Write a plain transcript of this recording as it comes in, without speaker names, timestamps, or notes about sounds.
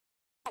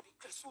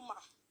Suma.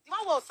 The man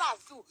was sad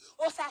too.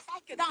 Oh, say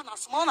I down as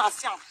small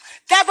as young.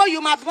 Devil,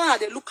 you my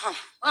brother, they look him.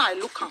 When I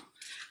look him.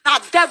 Now,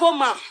 devil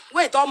man,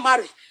 wait, don't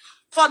marry.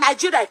 For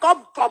Nigeria, I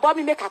come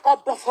probably make a call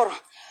for her.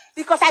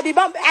 Because I be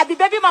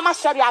baby mama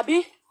Sherry, I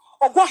be,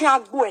 or go here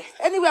and go.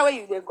 Anywhere where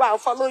you they go, I'll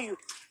follow you.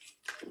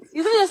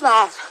 You see this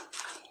now?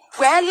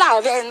 Well,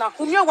 now,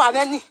 whom you want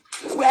any?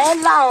 Well,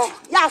 now,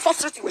 yeah, so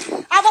straight away.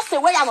 I just say,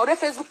 where you know the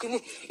Facebook in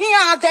it. Here,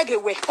 I dig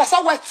away. Because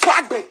I went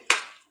swag me.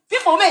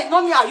 People may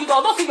know me, you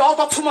don't think you're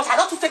all too much. I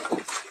don't take.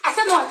 I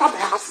said, no, enter my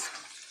house.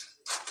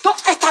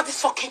 Don't enter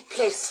this fucking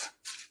place.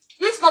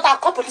 If not, I'll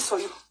call police for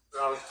you.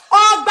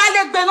 Oh,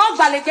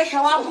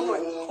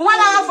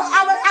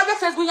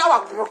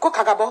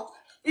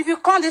 if you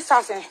come this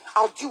house,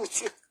 I'll deal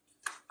with you.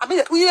 I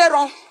mean, we are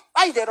wrong.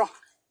 Why is they wrong?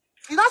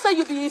 You don't say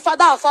you be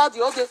father of all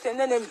the old days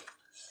and enemy.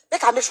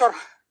 Make I make sure.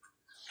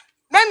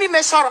 Make me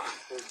make sure.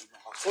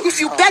 If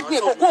you beg me,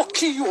 I go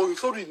kill you. Oh,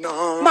 sorry,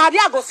 nah.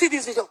 Maria, go see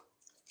this video.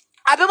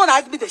 I don't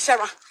want to be the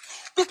sheriff.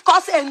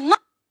 Because enough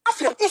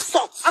of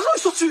insult. I'm not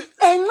insult you.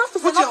 Enough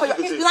is enough for you.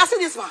 You not see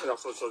this man? Yeah,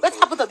 sorry. What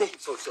happened today?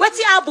 What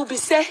you have be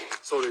say?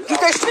 Sorry. You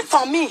dey shit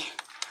on me.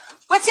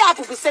 What you have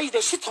be say? You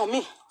dey shit on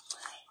me.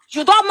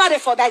 You don't marry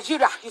for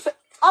Nigeria. You say,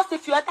 us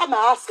if you enter my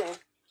house,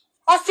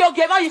 us your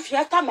giver if you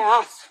enter my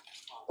house.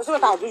 That's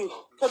what I'll do you.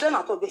 Today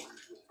not today.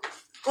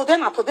 Today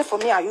not today for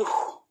me and you.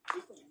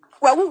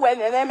 Where we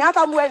went and me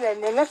atam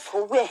where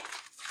for where?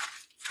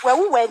 Where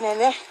we went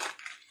and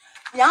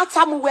me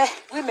atam where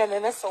women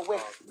and so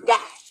where? Yeah.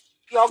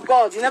 Your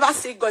God, you never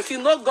say God. If you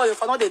know God, you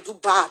cannot they do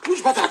bad.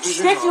 Which bad are you?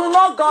 If you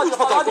know God, you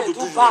cannot they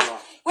do bad.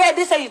 Where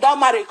they say you don't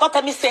marry, come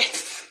tell me say.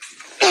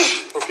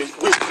 Okay,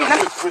 wait.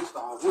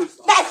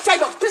 That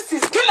side of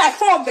business, give my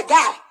phone, the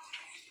guy.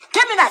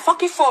 Give me that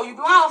fucking phone. You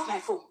don't have my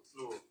phone.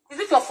 No. Is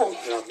it your phone?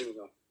 Yeah, give me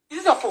that. Is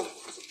it your phone?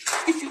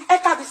 If you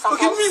enter this house,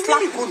 okay, I'll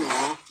slap you.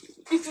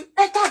 If you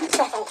enter this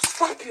house, I'll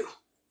slap you.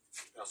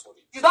 Yeah,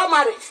 sorry. You don't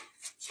marry.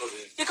 Sorry.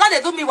 Because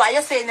they do me why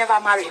you say you never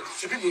marry.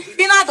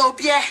 You know the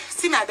beer,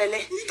 see my belly.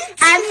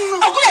 And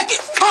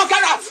oh,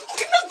 get out.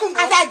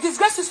 As I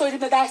disgrace you so you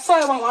that I saw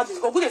you one this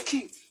go good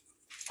kill you.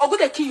 Or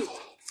good kill you.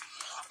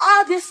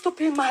 All these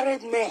stupid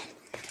married men.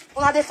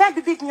 When they find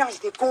big nyash,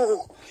 they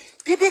go.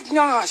 Big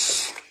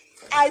nyash.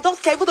 I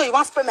don't care, even though you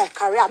want to spend my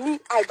career. Me,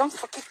 I don't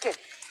fucking care.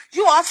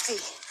 You are see.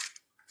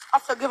 I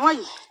forgive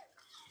you.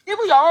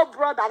 Even your old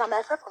brother and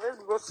my friend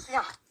was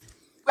here.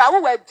 We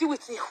will deal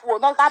with it. Will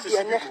not that be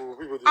enough.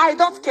 I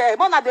don't care.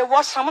 When they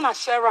wash, I'm gonna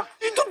share.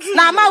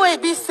 Now my way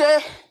be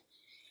say,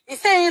 he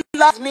say he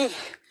loves me,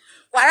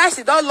 whereas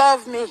he don't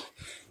love me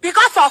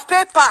because of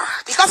paper.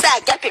 Because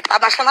I get paper,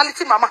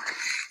 nationality, mama.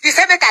 He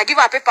say make I give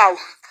her paper.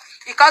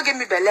 He can't give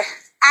me belly.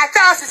 I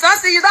tell us,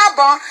 see you don't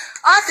born.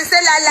 Us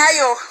say la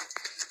yo.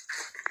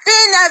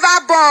 He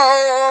never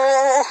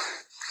born.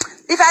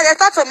 If I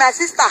talk to my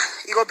sister,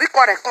 he go be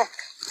correct.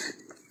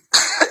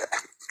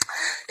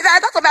 If I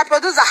talk to my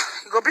producer,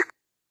 you go be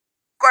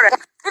correct.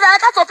 If I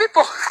talk to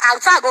people, I'll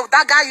go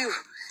dagger you.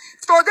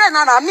 Today,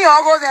 no, me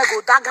all go there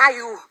go dagger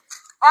you.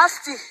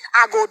 Osti,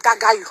 I go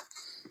dagger you.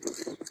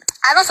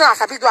 I don't know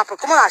as I be do apple.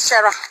 Come on,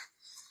 Shara.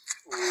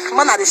 Come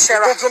on, the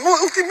Shara.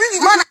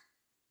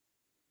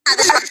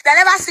 They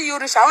never see you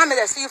rich. I want me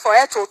to see you for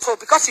head to toe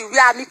because you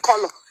wear me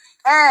color.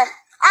 I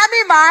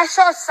mean my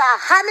shots, sir.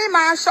 I mean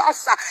my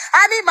shots, sir.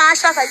 I mean my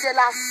shots.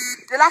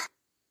 The last.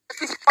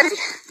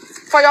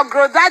 For your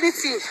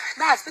granddadity,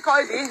 now I speak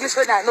all the English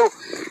when I know.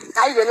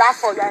 Now you laugh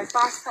for your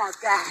bastard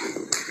guy.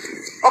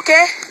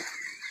 Okay?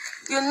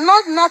 You're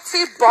not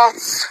naughty, but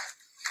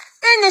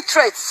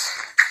illiterate.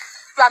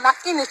 You are not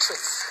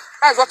illiterate.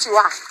 That's what you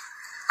are.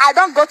 I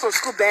don't go to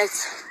school, but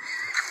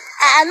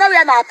I know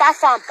where my papa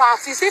farm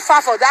pass. You see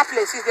far for that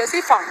place, you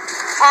see farm.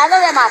 I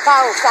know where my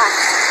papa will pass.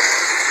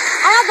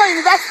 I don't go to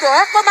university,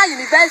 come my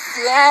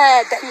university.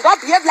 You don't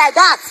behave like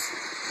that.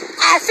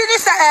 I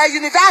finished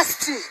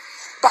university,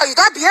 but you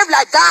don't behave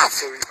like that.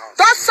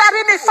 Don't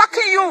sorry me,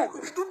 fucking you.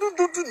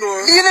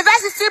 The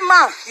university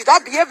man, you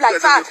don't behave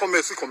like that.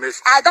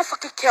 I don't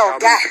fucking care,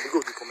 guy.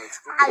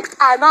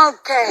 I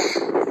don't care.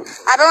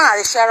 I don't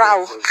want to share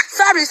out.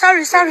 Sorry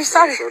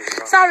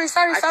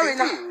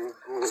now.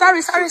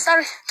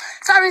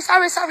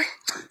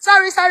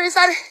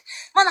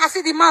 Man, I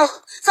see the mouth.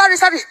 Sorry.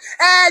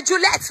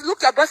 Juliet,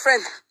 look your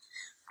boyfriend.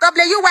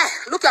 W.Y.,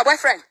 look your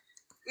boyfriend.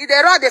 If they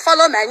run, they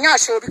follow my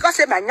nyash because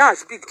say my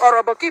nyash big or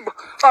robokibo.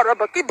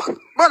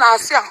 But I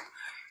see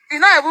you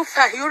know even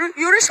fair.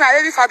 You reach my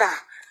baby father.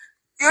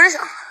 You reach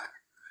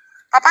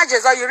Papa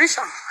Jesus, you reach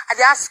I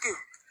dey ask you.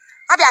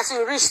 Maybe I see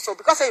you reach so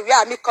because you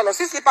wear me color.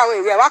 See slipper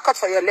we wear, what cut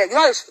for your leg? You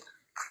know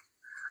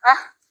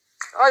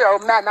oh your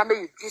man, I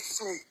mean you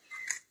beat me.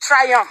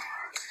 Try on.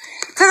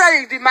 Tell that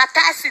you be my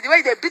taxi, the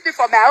way they beat me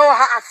for my whole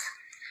house.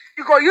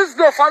 You go use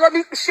go follow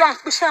me, push on,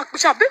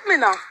 beat me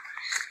now.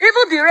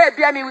 Even the red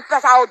bear me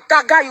because I'll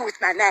dagger you with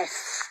my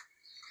knife.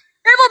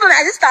 Even when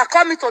my sister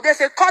call me today,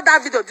 say call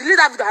that video, delete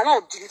that video, I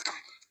don't delete it.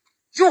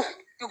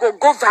 You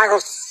go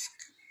virus.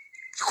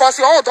 Because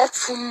you all done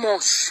too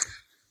much.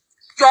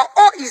 Your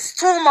O is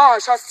too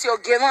much. Your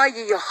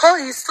O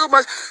is too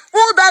much.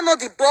 Who don't know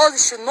the boss? You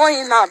should know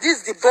him now. This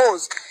is the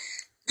boss.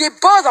 The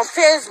boss on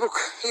Facebook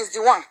is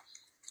the one.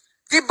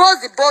 The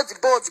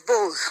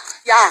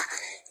boss. Yeah.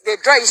 They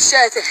draw his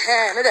shirt.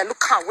 Maybe they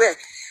look and wear.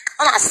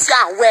 And I see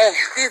and wear.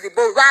 This is the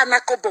boss. Why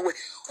not go away?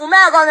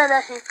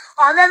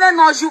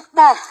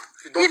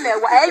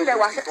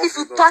 If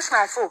you touch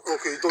my phone,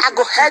 I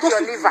go head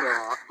your liver.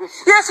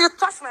 Yes, you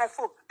touch my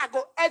phone, I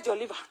go head your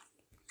liver.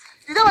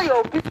 You know when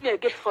you beat me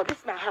again for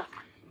this my house,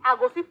 I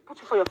go see put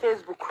you for your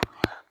Facebook.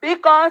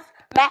 Because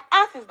my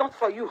house is not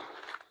for you.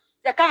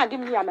 They can't give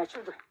me and my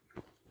children.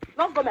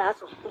 Don't go my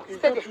house. Okay,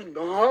 stay there.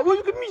 No. Well,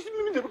 you give me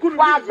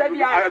wow, baby,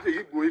 you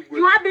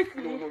want beat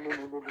me?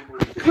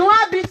 You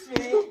want beat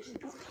me?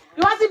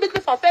 You want to beat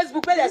me for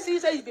Facebook when they see you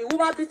say you be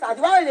woman beater?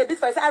 The one when they beat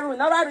for I will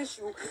never reach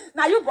you.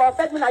 Now you go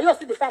offend me. Now you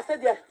see the first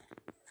there.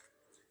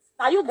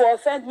 Now you go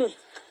offend me.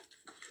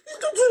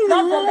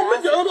 I'm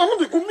not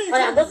the good me.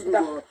 I go sit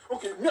down.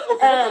 Okay,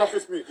 don't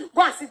face me.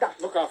 Go and sit down.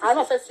 I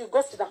not face you.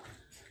 Go sit down.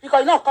 Because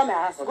you not come my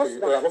house. Go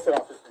sit down.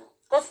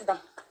 Go sit down.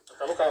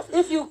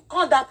 If you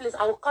call that place,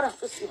 I will come and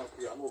face you.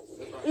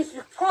 If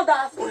you call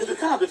that place,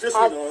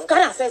 I will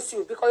come and face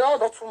you because you're all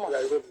that too much.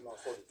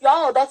 You're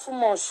all that too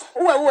much.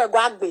 Who go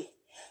agbe?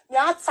 Me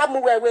at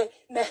some way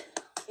me.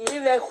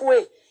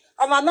 You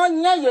I'm not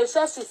near your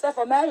church yourself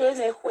for my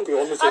way.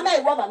 I'm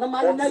not one no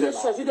man near your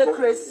church. You the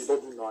crazy.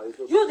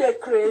 You the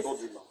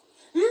crazy.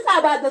 You know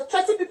about the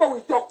 30 people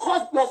with your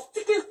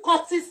sticky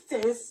cutting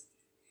things.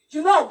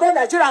 You know, go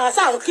Nigeria and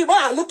say, keep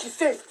on and look his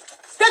face.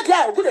 Stay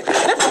there, good.